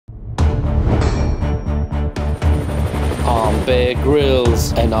I'm Bear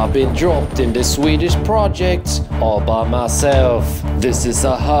Grylls, and I've been dropped in the Swedish project all by myself. This is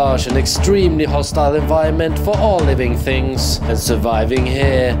a harsh and extremely hostile environment for all living things, and surviving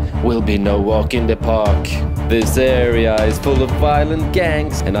here will be no walk in the park. This area is full of violent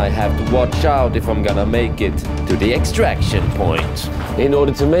gangs, and I have to watch out if I'm gonna make it to the extraction point. In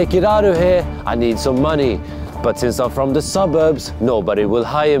order to make it out of here, I need some money. But since I'm from the suburbs, nobody will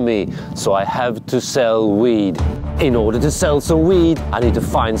hire me, so I have to sell weed. In order to sell some weed, I need to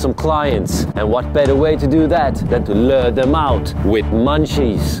find some clients. And what better way to do that than to lure them out with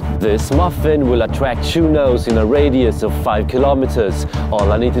munchies? This muffin will attract churros in a radius of 5 kilometers.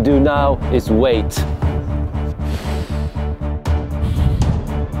 All I need to do now is wait.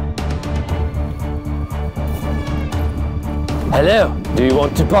 Hello, do you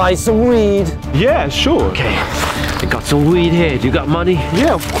want to buy some weed? Yeah, sure. Okay, I got some weed here. Do you got money?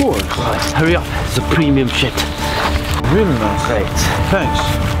 Yeah, of course. Right, hurry up, it's a premium shit. Really nice. Great. Thanks.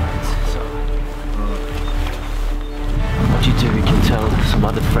 So, what you do, you can tell some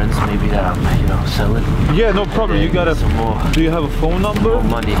other friends maybe that I'm, selling. Yeah, no problem. You gotta. Some more. Do you have a phone number? More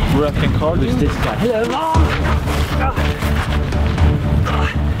money. Where I can call Who's you? this guy? Hello,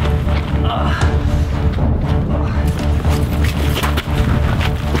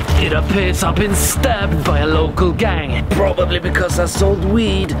 It appears I've been stabbed by a local gang, probably because I sold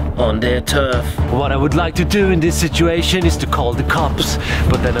weed on their turf. What I would like to do in this situation is to call the cops,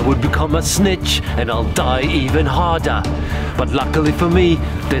 but then I would become a snitch and I'll die even harder. But luckily for me,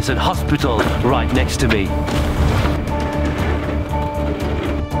 there's a hospital right next to me.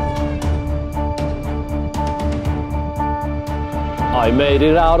 I made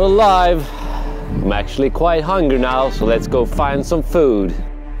it out alive. I'm actually quite hungry now, so let's go find some food.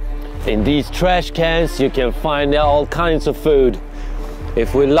 In these trash cans you can find all kinds of food.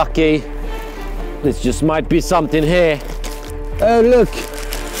 If we're lucky, this just might be something here. Oh look!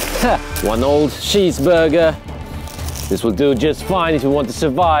 One old cheeseburger. This will do just fine if you want to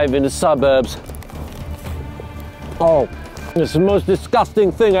survive in the suburbs. Oh, it's the most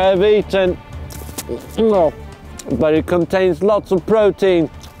disgusting thing I ever eaten. No, but it contains lots of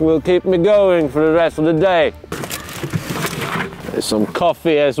protein. It will keep me going for the rest of the day. There's some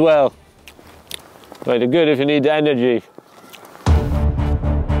coffee as well. Very good if you need the energy.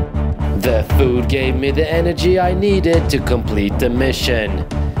 The food gave me the energy I needed to complete the mission.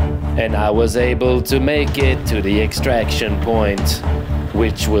 And I was able to make it to the extraction point,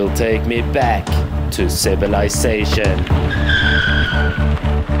 which will take me back to civilization.